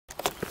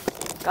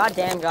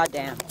Goddamn,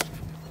 goddamn.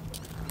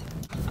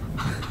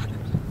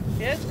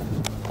 Kid?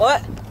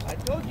 What? I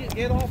told you to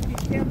get off these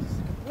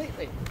campuses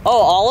completely.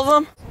 Oh, all of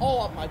them?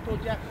 All of them. I told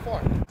you that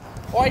before.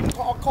 Or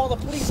I'll call the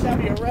police to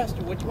have you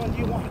arrested. Which one do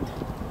you want?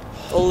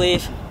 We'll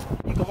leave.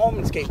 You go home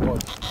and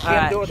skateboard.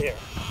 Can't do it here.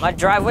 My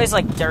driveway's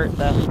like dirt,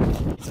 though.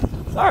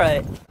 It's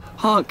alright.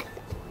 Honk.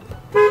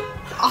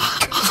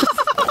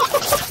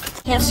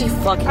 Can't see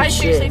fucking shit. I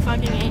seriously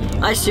fucking hate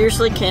you. I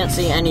seriously can't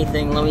see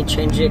anything. Let me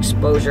change the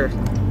exposure.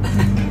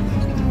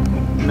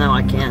 Now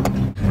I can.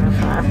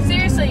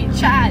 Seriously,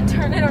 Chad,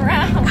 turn it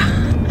around.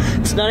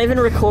 It's not even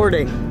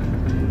recording.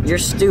 Your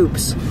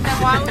stoops.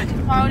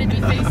 And why would it be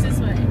faced this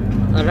way?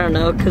 I don't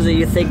know, because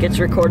you think it's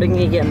recording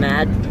and you get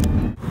mad.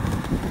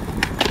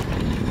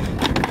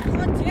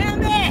 God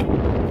damn it!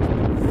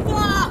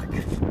 Fuck!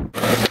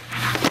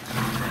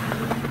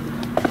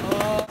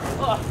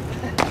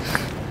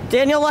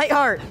 Daniel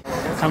Lightheart.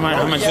 How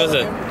much was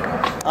it?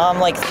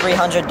 Like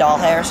 300 doll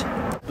hairs.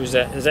 Who's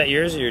that? Is that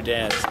yours or your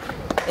dad's?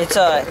 It's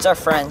our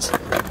friend's.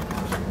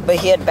 But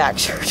he had back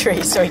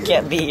surgery, so he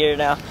can't be here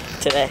now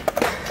today.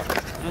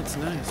 That's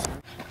nice.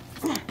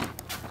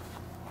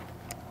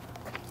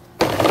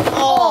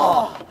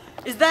 Oh!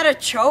 Is that a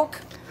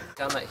choke?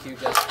 Found that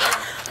huge ass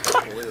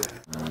blue.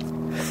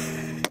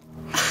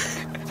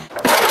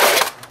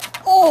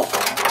 Oh!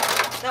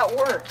 That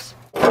works.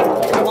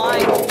 You're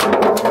lying.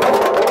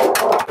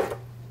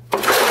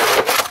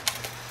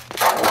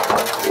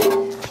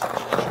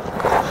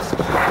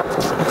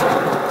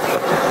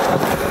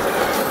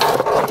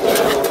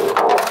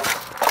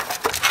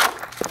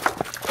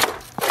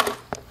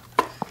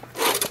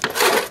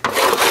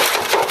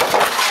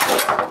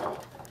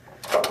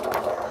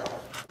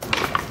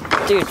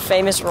 Dude,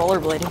 famous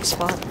rollerblading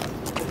spot.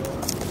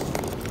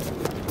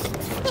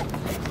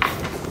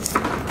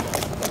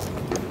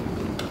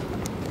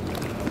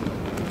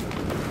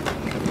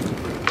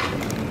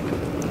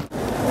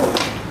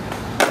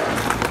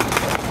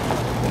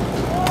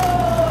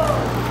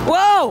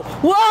 Whoa!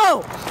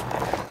 Whoa!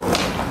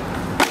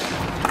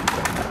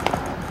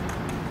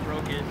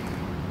 Broke it.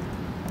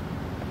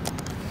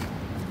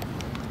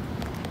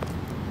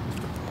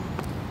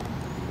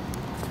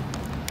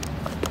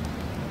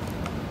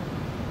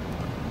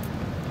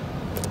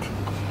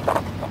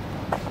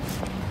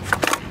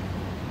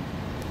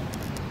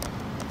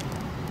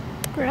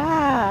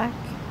 Brack.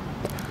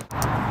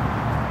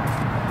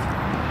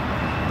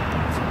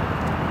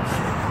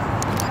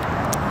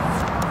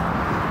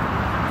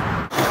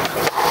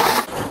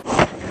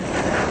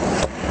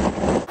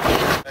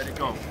 Let it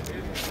go.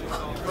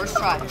 First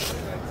try.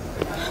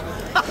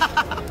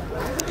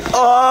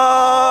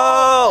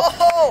 Oh!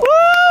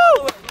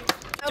 Woo!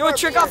 Do a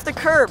trick off the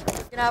curb.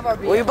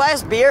 Will you buy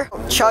us beer?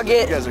 Chug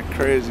it. You guys are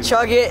crazy.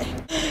 Chug it.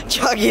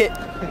 Chug it.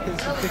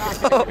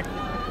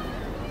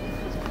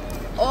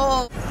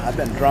 Oh. I've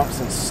been drunk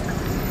since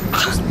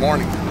this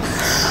morning.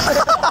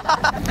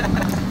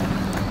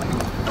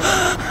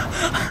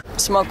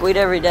 Smoke weed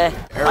every day.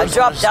 Arizona I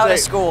dropped out of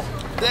State. school.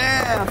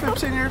 Damn,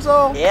 15 years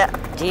old. Yeah,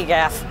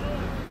 DGAF.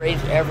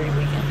 Raised every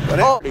weekend. But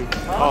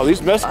oh,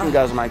 these Mexican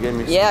guys might give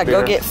me some Yeah,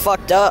 beer. go get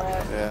fucked up.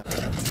 Yeah.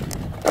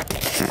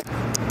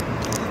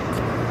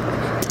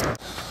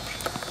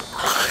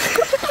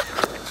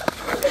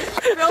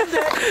 Filmed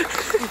it.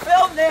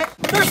 Filmed it.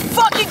 There's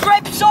fucking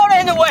grape soda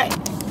in the way.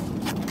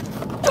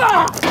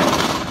 Ah!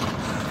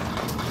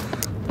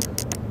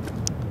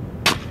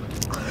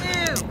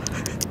 Ew.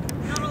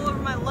 Got all over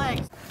my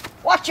legs.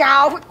 Watch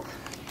out.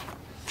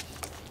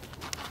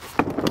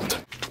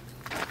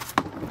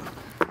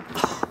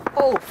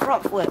 Oh,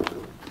 front flip.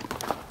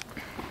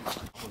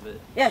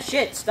 Yeah,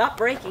 shit. Stop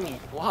breaking it.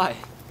 Why?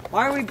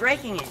 Why are we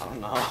breaking it? I don't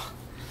know.